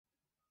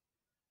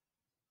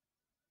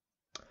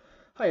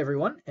Hi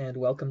everyone, and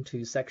welcome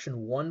to section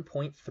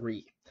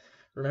 1.3.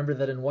 Remember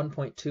that in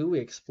 1.2 we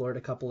explored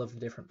a couple of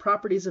different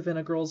properties of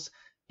integrals,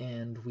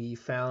 and we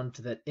found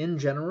that in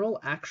general,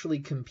 actually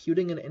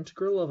computing an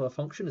integral of a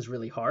function is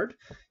really hard.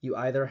 You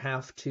either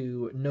have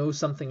to know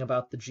something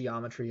about the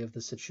geometry of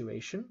the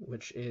situation,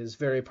 which is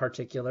very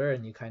particular,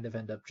 and you kind of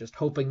end up just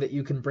hoping that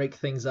you can break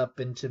things up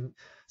into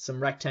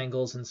some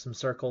rectangles and some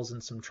circles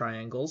and some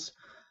triangles.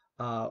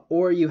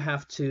 Or you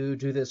have to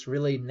do this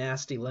really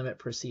nasty limit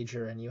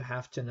procedure, and you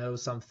have to know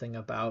something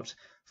about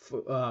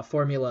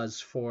formulas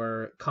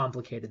for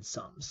complicated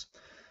sums.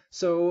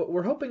 So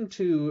we're hoping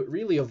to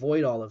really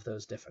avoid all of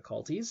those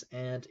difficulties,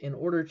 and in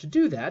order to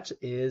do that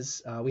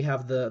we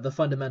have the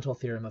Fundamental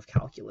Theorem of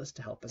Calculus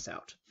to help us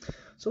out.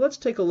 So let's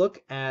take a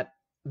look at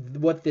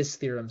what this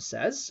theorem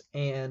says,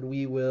 and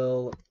we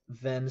will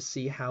then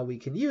see how we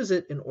can use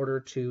it in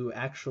order to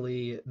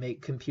actually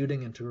make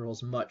computing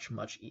integrals much,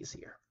 much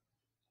easier.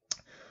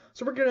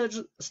 So we're going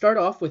to start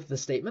off with the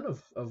statement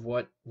of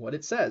what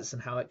it says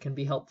and how it can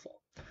be helpful.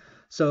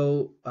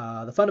 So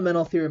the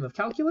fundamental theorem of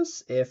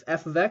calculus, if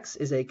f of x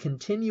is a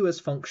continuous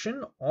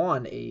function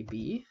on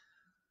AB,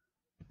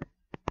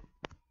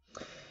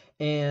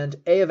 and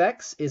a of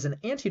x is an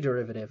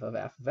antiderivative of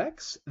f of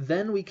x,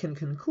 then we can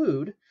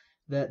conclude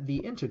that the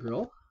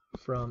integral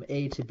from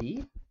a to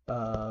b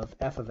of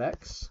f of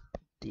x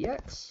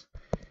dx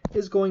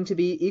is going to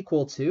be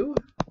equal to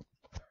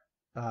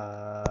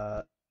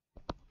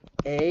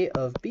a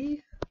of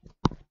b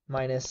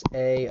minus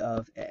a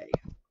of a.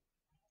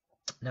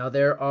 Now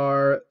there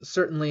are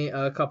certainly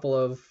a couple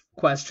of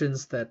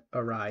questions that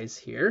arise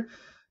here.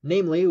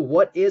 Namely,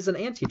 what is an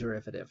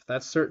antiderivative?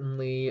 That's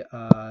certainly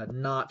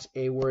not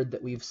a word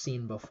that we've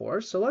seen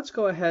before. So let's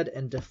go ahead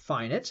and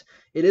define it.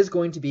 It is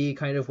going to be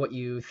kind of what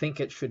you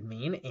think it should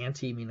mean,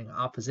 anti meaning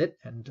opposite,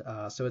 and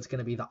so it's going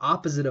to be the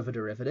opposite of a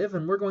derivative,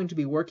 and we're going to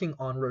be working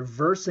on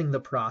reversing the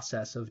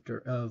process of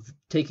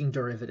taking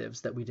derivatives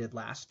that we did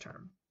last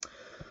term.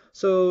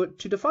 So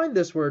to define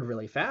this word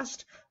really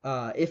fast,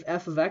 if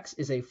f of x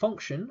is a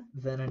function,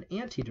 then an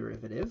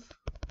antiderivative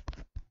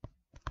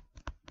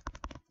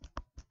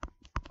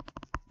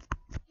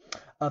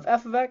of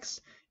f of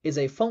x is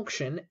a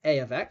function a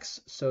of x,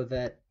 so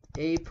that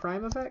a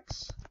prime of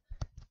x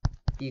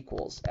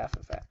equals f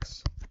of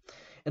x.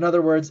 In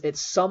other words,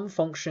 it's some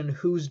function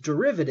whose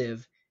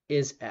derivative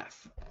is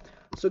f.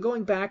 So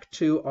going back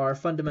to our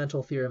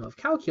fundamental theorem of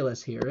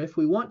calculus here, if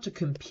we want to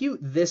compute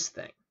this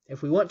thing,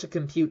 if we want to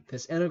compute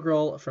this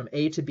integral from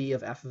a to b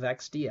of f of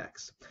x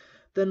dx,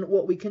 then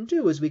what we can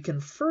do is we can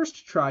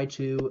first try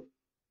to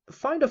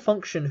find a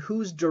function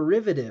whose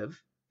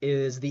derivative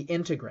is the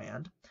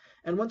integrand.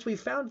 And once we've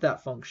found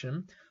that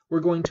function, we're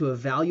going to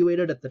evaluate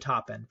it at the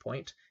top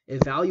endpoint,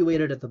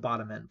 evaluate it at the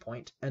bottom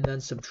endpoint, and then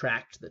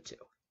subtract the two.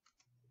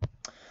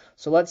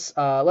 So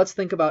let's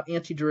think about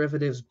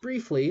antiderivatives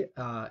briefly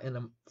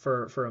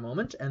for a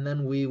moment, and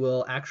then we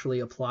will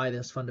actually apply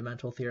this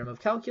fundamental theorem of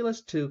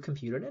calculus to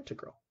compute an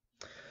integral.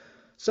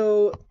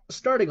 So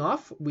starting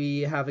off,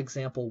 we have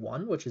example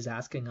 1, which is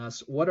asking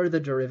us what are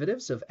the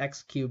derivatives of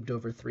x cubed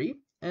over 3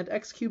 and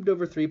x cubed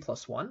over 3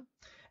 plus 1,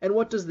 and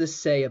what does this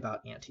say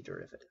about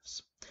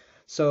antiderivatives?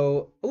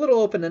 So a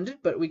little open-ended,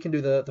 but we can do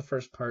the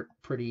first part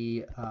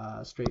pretty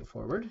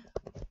straightforward.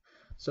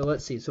 So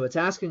let's see. So it's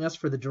asking us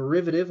for the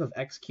derivative of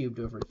x cubed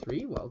over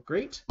 3. Well,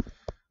 great.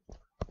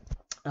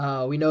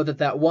 We know that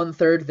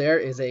 1/3 there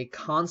is a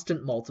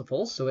constant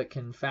multiple, so it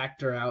can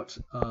factor out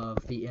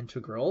of the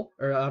integral,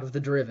 or out of the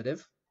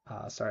derivative.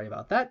 Sorry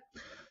about that.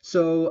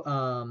 So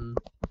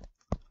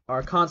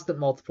our constant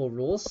multiple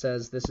rule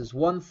says this is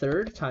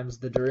 1/3 times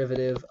the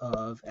derivative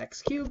of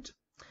x cubed.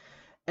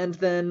 And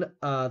then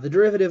the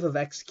derivative of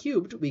x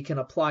cubed, we can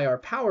apply our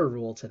power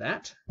rule to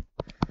that.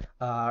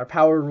 Our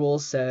power rule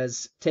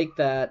says take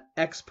that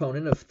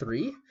exponent of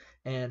 3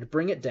 and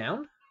bring it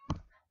down,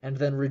 and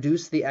then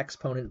reduce the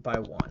exponent by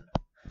 1.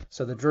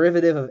 So the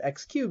derivative of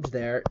x cubed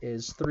there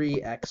is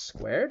 3x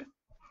squared.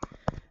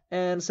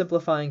 And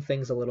simplifying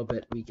things a little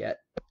bit, we get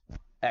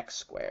x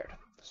squared.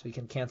 So we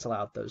can cancel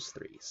out those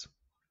 3's.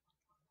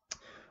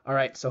 All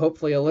right, so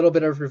hopefully a little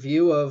bit of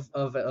review of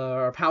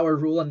our power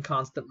rule and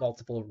constant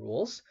multiple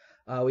rules.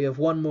 We have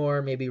one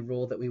more maybe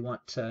rule that we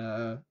want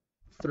to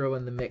throw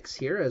in the mix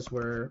here as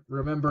we're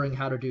remembering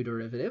how to do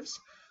derivatives.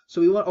 So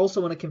we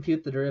also want to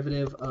compute the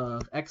derivative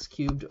of x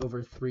cubed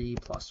over 3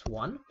 plus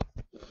 1.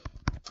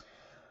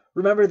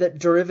 Remember that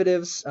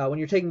derivatives, when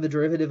you're taking the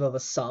derivative of a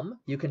sum,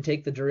 you can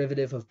take the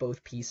derivative of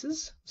both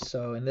pieces.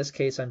 So in this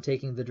case, I'm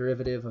taking the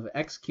derivative of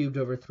x cubed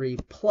over 3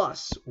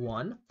 plus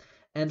 1.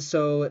 And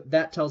so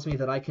that tells me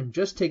that I can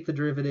just take the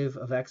derivative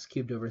of x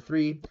cubed over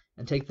 3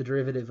 and take the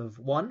derivative of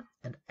 1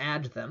 and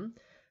add them.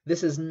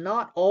 This is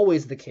not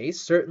always the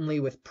case. Certainly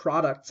with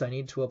products, I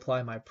need to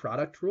apply my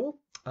product rule.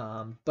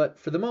 But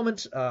for the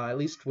moment, at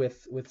least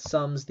with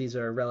sums, these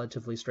are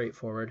relatively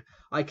straightforward.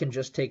 I can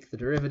just take the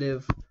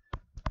derivative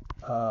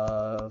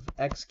of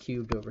x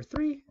cubed over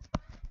 3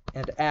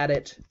 and add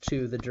it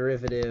to the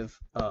derivative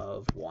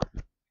of 1.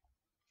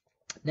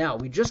 Now,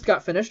 we just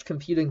got finished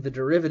computing the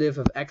derivative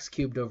of x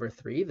cubed over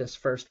 3, this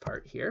first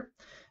part here,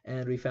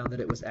 and we found that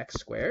it was x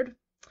squared.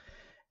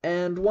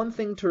 And one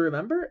thing to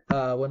remember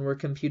when we're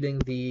computing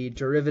the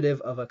derivative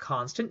of a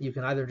constant, you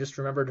can either just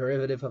remember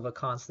derivative of a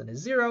constant is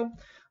 0,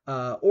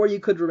 or you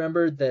could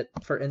remember that,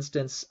 for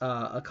instance,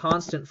 a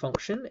constant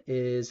function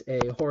is a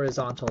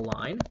horizontal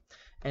line,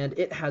 and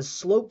it has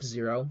slope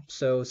 0,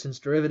 so since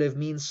derivative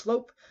means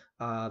slope,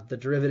 the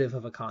derivative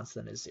of a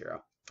constant is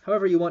 0.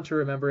 However you want to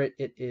remember it,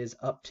 it is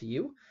up to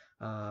you.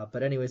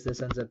 But anyways,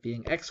 this ends up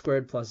being x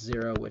squared plus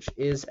 0, which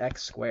is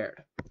x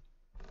squared.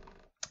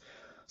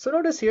 So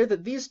notice here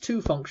that these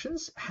two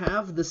functions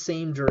have the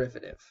same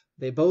derivative.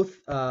 They both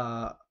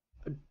have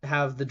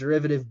the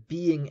derivative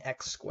being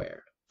x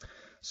squared.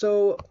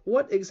 So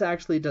what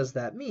exactly does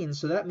that mean?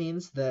 So that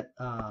means that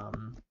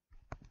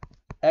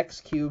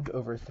x cubed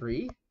over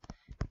 3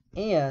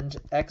 and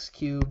x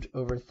cubed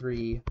over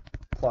 3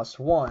 plus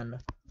 1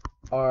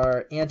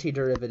 are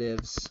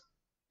antiderivatives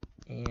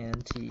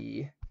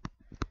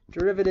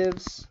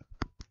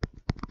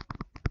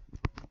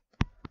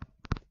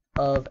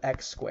of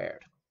x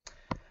squared.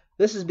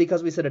 This is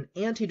because we said an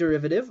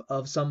antiderivative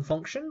of some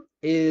function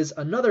is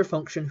another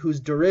function whose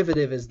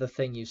derivative is the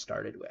thing you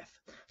started with.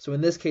 So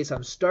in this case,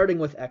 I'm starting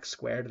with x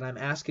squared, and I'm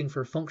asking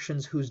for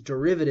functions whose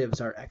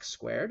derivatives are x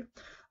squared.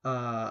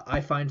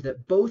 I find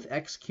that both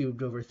x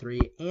cubed over 3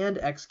 and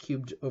x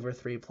cubed over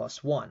 3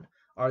 plus 1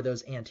 are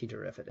those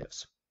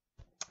antiderivatives.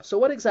 So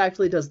what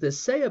exactly does this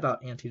say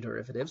about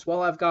antiderivatives?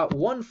 Well, I've got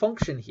one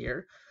function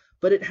here,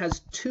 but it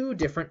has two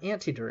different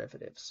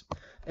antiderivatives.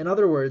 In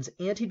other words,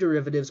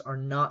 antiderivatives are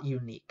not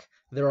unique.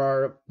 There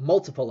are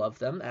multiple of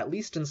them, at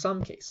least in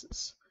some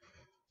cases.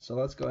 So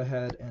let's go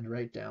ahead and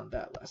write down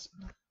that lesson.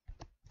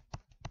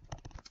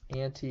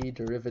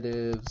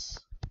 Antiderivatives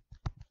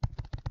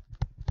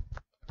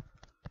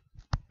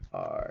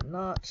are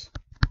not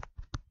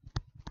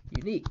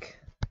unique.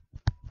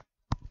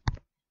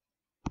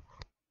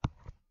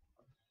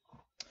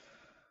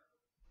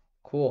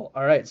 Cool.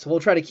 All right, so we'll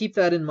try to keep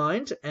that in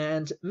mind,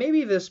 and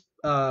maybe this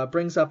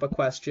brings up a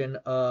question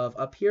of,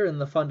 up here in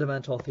the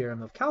Fundamental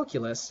Theorem of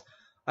Calculus,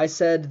 I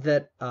said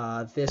that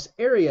this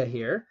area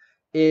here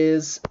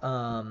is,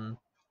 I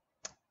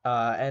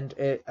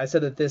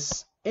said that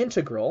this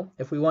integral,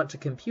 if we want to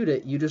compute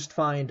it, you just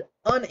find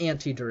an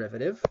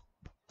antiderivative,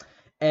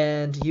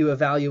 and you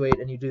evaluate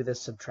and you do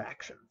this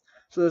subtraction.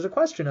 So there's a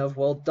question of,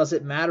 well, does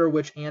it matter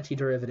which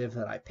antiderivative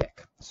that I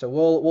pick? So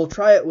we'll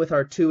try it with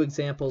our two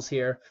examples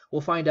here.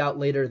 We'll find out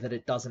later that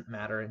it doesn't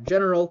matter in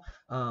general,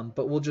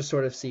 but we'll just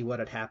sort of see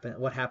what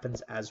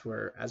happens as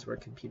we're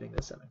computing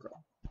this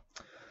integral.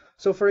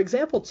 So for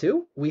example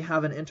 2, we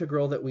have an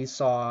integral that we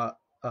saw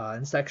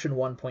in section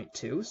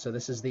 1.2. So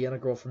this is the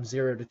integral from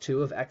 0 to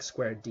 2 of x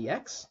squared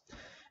dx.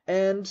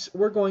 And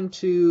we're going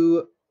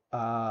to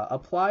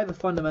apply the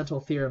Fundamental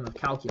Theorem of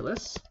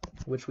Calculus,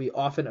 which we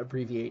often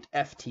abbreviate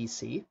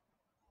FTC.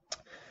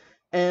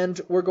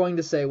 And we're going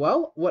to say,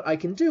 well, what I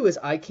can do is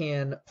I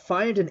can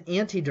find an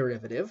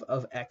antiderivative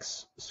of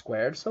x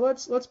squared. So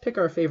let's pick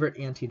our favorite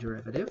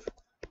antiderivative,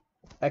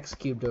 x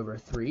cubed over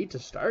 3 to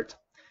start.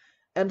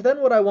 And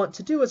then what I want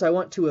to do is I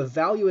want to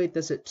evaluate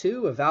this at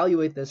 2,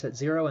 evaluate this at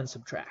 0, and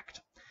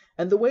subtract.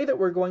 And the way that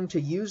we're going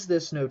to use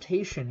this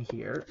notation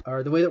here,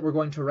 or the way that we're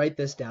going to write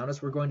this down,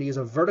 is we're going to use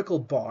a vertical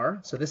bar.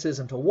 So this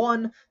isn't a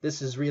 1,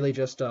 this is really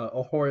just a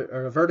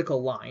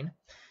vertical line.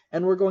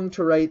 And we're going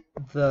to write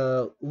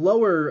the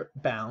lower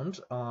bound,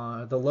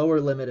 the lower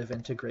limit of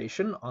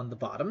integration on the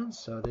bottom.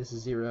 So this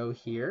 0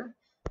 here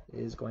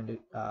is going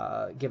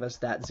to give us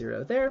that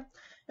 0 there.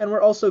 And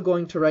we're also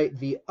going to write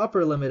the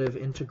upper limit of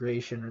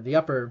integration, or the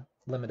upper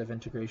limit of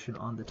integration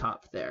on the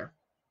top there.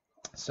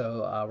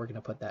 So we're going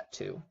to put that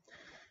 2.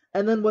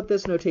 And then what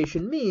this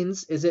notation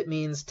means is it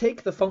means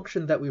take the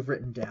function that we've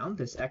written down,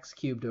 this x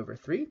cubed over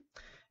 3,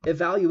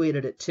 evaluate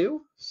it at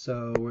 2,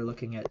 so we're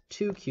looking at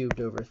 2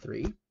 cubed over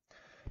 3,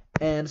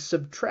 and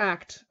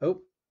subtract, oh,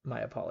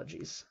 my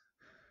apologies,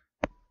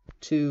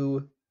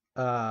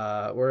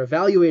 we're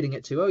evaluating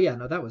it to, oh yeah,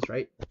 no, that was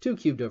right, 2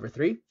 cubed over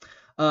 3,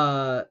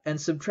 and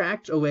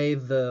subtract away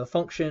the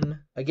function,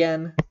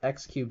 again,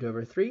 x cubed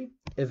over 3,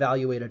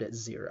 evaluated at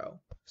 0,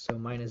 so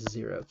minus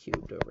 0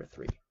 cubed over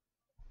 3.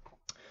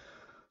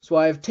 So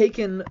I've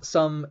taken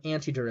some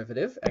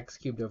antiderivative, x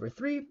cubed over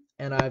 3,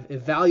 and I've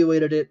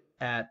evaluated it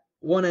at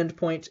one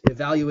endpoint,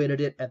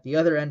 evaluated it at the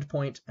other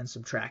endpoint, and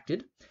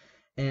subtracted.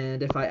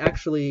 And if I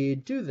actually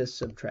do this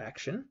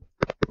subtraction,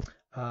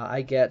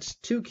 I get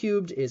 2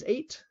 cubed is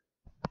 8.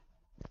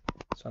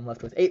 So I'm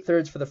left with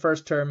 8/3 for the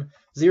first term.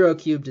 0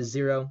 cubed is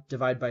 0.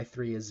 Divide by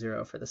 3 is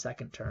 0 for the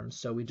second term.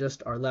 So we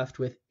just are left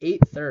with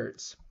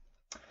 8/3.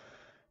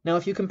 Now,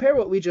 if you compare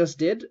what we just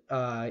did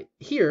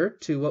here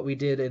to what we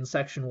did in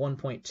section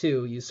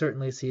 1.2, you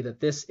certainly see that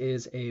this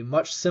is a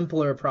much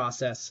simpler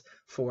process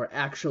for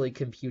actually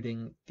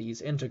computing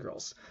these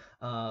integrals.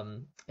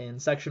 In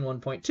section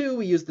 1.2,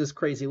 we used this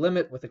crazy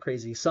limit with a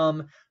crazy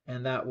sum,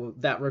 and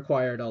that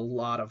required a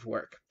lot of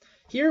work.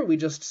 Here we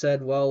just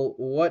said, well,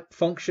 what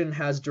function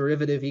has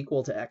derivative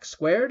equal to x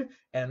squared?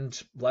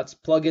 And let's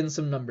plug in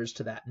some numbers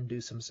to that and do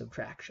some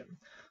subtraction.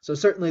 So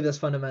certainly this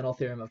fundamental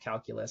theorem of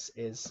calculus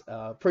is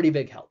a pretty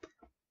big help.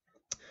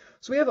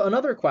 So we have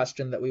another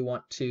question that we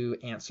want to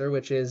answer,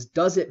 which is,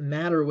 does it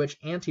matter which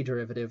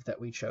antiderivative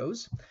that we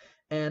chose?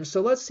 And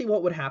so let's see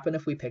what would happen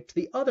if we picked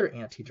the other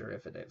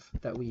antiderivative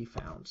that we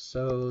found.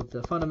 So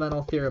the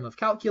fundamental theorem of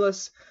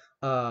calculus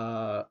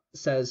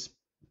says,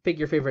 pick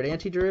your favorite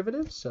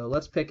antiderivative. So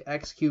let's pick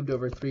x cubed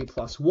over 3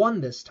 plus 1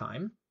 this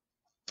time.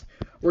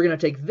 We're going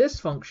to take this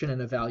function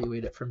and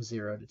evaluate it from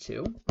 0 to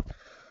 2.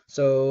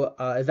 So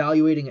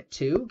evaluating at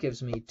 2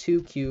 gives me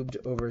 2 cubed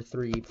over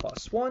 3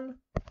 plus 1.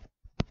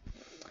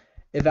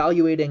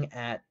 Evaluating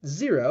at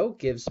 0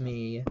 gives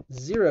me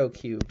 0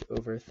 cubed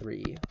over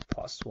 3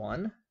 plus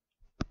 1.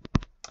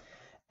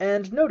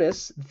 And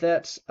notice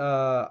that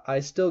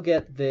I still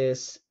get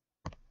this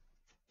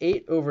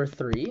 8 over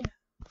 3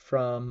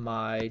 from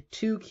my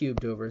 2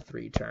 cubed over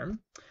 3 term.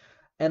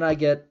 And I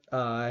get,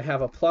 I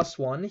have a plus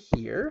 1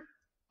 here.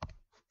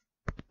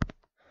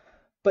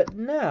 But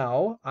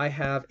now I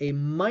have a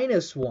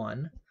minus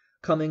 1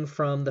 coming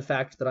from the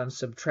fact that I'm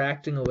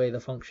subtracting away the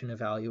function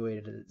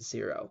evaluated at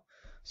 0.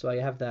 So I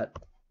have that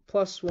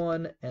plus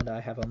 1, and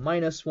I have a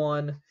minus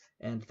 1,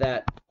 and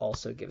that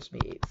also gives me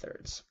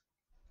 8/3.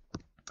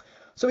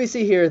 So we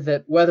see here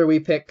that whether we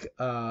pick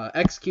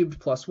x cubed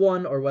plus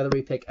 1, or whether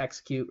we pick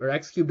x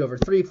cubed over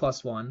 3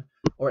 plus 1,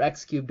 or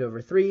x cubed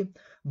over 3,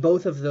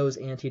 both of those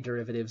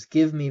antiderivatives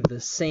give me the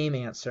same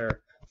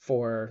answer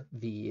for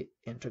the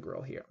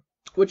integral here,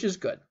 which is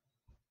good.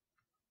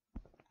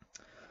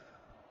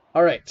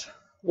 All right.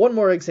 One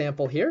more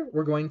example here.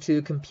 We're going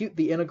to compute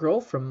the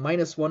integral from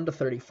 -1 to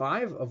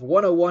 35 of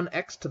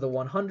 101x to the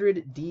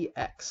 100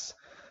 dx.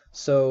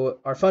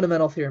 So our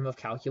fundamental theorem of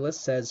calculus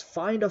says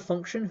find a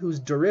function whose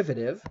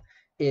derivative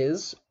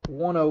is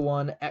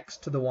 101x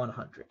to the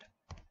 100.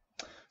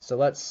 So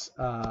let's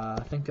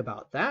think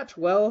about that.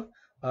 Well,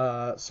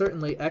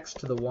 certainly x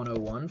to the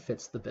 101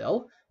 fits the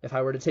bill. If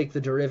I were to take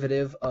the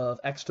derivative of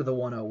x to the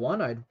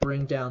 101, I'd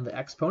bring down the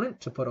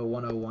exponent to put a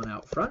 101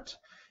 out front.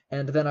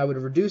 And then I would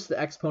reduce the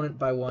exponent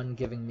by 1,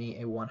 giving me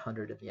a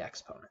 100 in the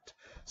exponent.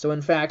 So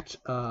in fact,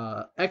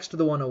 x to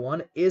the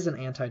 101 is an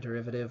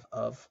antiderivative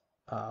of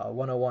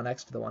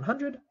 101x to the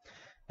 100.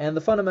 And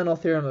the fundamental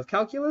theorem of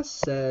calculus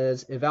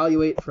says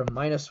evaluate from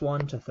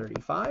 -1 to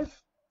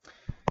 35.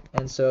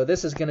 And so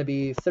this is going to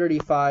be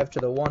 35 to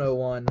the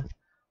 101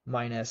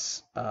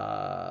 minus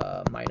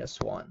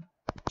 1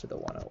 to the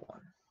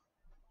 101.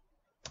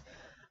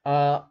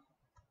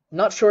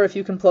 Not sure if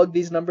you can plug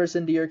these numbers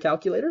into your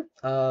calculator,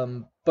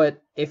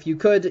 but if you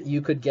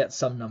could get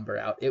some number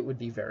out. It would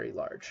be very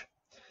large.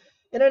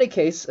 In any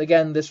case,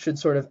 again, this should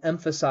sort of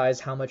emphasize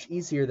how much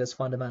easier this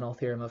fundamental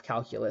theorem of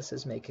calculus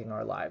is making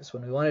our lives.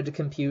 When we wanted to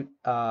compute,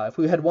 if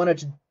we had wanted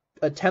to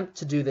attempt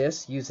to do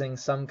this using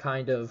some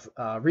kind of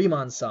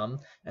Riemann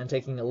sum and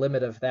taking a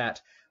limit of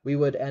that, we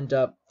would end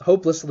up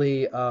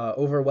hopelessly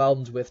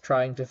overwhelmed with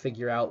trying to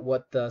figure out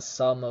what the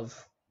sum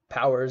of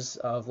powers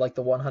of like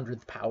the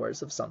 100th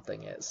powers of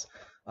something is.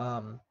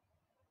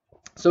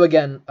 So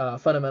again,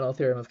 fundamental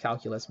theorem of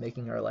calculus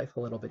making our life a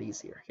little bit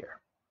easier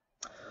here.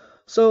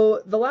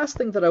 So the last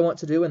thing that I want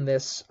to do in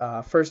this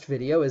first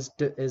video is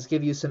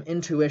give you some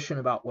intuition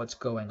about what's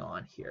going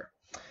on here.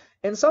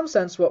 In some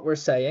sense, what we're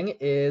saying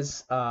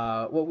is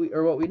what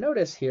we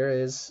notice here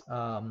is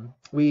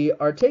we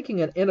are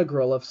taking an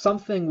integral of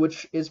something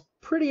which is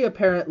pretty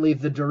apparently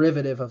the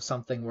derivative of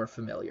something we're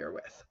familiar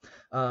with.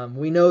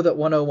 We know that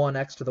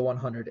 101x to the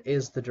 100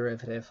 is the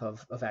derivative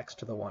of x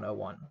to the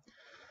 101.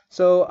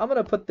 So I'm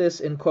going to put this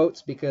in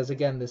quotes because,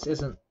 again, this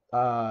isn't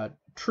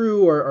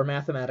true or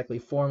mathematically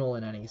formal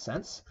in any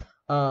sense.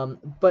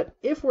 But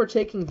if we're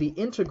taking the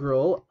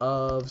integral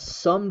of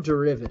some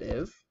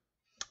derivative,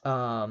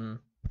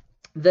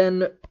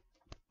 then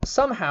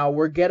somehow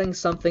we're getting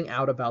something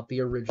out about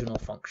the original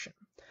function.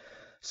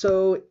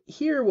 So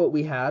here what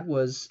we had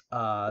was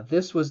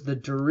this was the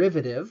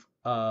derivative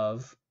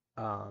of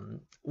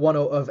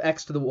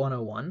x to the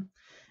 101,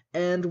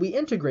 and we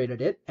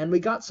integrated it, and we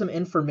got some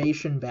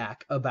information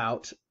back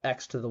about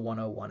x to the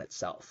 101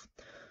 itself.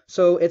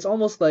 So it's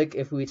almost like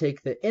if we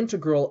take the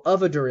integral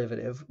of a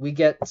derivative, we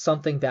get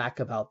something back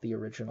about the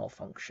original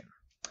function.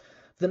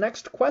 The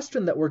next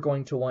question that we're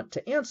going to want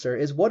to answer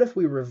is, what if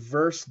we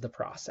reverse the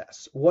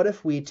process? What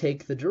if we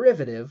take the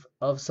derivative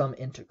of some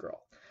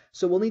integral?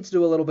 So we'll need to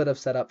do a little bit of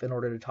setup in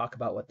order to talk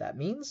about what that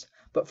means.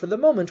 But for the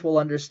moment, we'll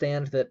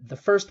understand that the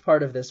first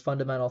part of this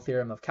fundamental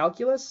theorem of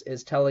calculus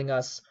is telling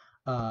us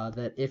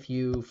that if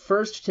you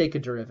first take a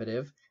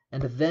derivative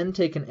and then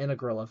take an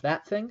integral of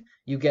that thing,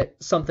 you get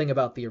something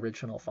about the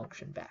original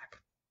function back.